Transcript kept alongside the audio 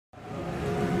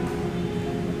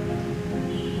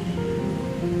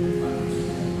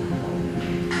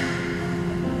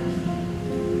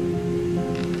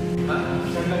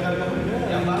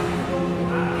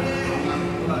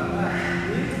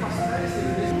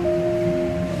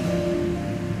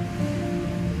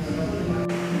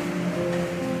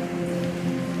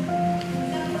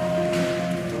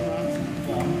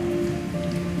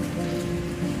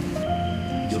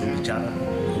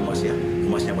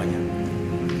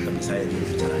saya juru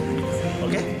bicaranya.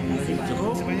 Oke?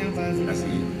 Cukup? Terima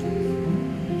kasih.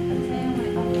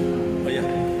 Oh ya.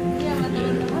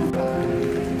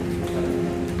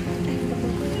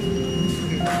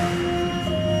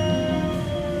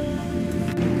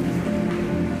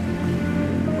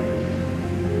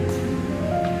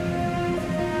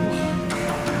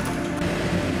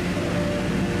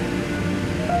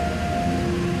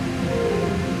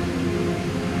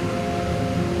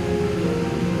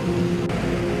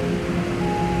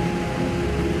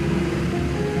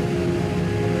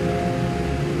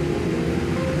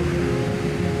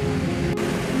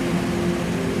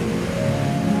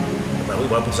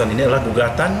 Bahwa putusan ini adalah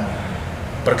gugatan,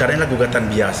 perkara ini adalah gugatan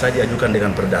biasa diajukan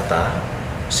dengan perdata,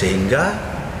 sehingga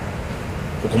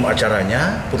hukum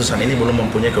acaranya putusan ini belum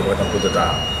mempunyai kekuatan hukum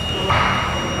tetap.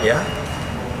 Ya,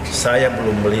 saya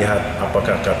belum melihat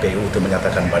apakah KPU itu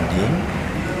menyatakan banding,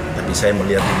 tapi saya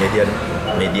melihat di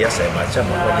media saya baca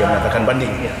bahwa dia menyatakan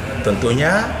banding.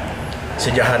 Tentunya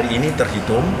sejak hari ini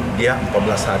terhitung dia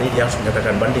 14 hari dia harus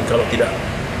menyatakan banding kalau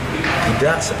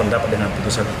tidak sependapat dengan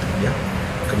putusan itu, ya.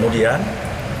 Kemudian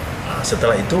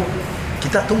setelah itu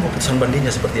kita tunggu putusan bandingnya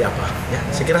seperti apa, ya.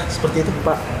 Saya kira seperti itu,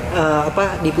 Pak.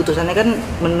 Di putusannya kan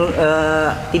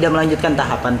tidak melanjutkan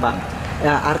tahapan, Pak.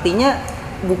 Ya, artinya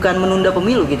bukan menunda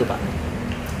pemilu gitu, Pak.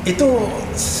 Itu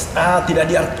saya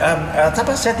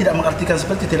tidak mengartikan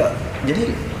seperti tidak.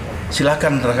 Jadi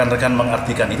silakan rekan-rekan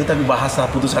mengartikan itu, tapi bahasa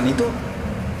putusan itu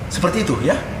seperti itu,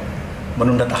 ya.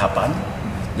 Menunda tahapan.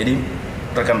 Jadi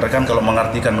rekan-rekan kalau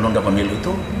mengartikan menunda pemilu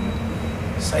itu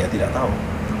saya tidak tahu,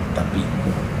 tapi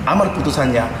amar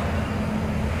putusannya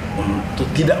untuk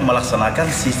tidak melaksanakan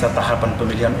sisa tahapan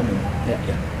pemilihan umum. Ya.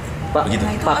 Pak, Begitu.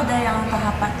 nah itu Pak. ada yang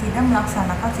tahapan tidak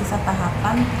melaksanakan sisa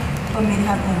tahapan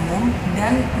pemilihan umum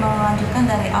dan melanjutkan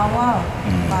dari awal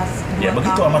pas 2 Ya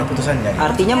begitu tahun. amar putusannya.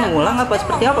 Artinya mengulang apa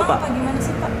seperti apa, Pak? Gimana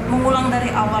sih, Pak? Mengulang dari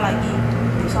awal lagi.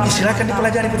 Silakan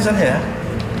dipelajari putusannya, ya.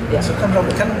 Ya.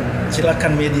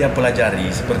 Silakan media pelajari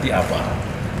seperti apa.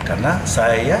 Karena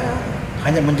saya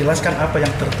hanya menjelaskan apa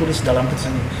yang tertulis dalam putusan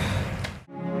ini.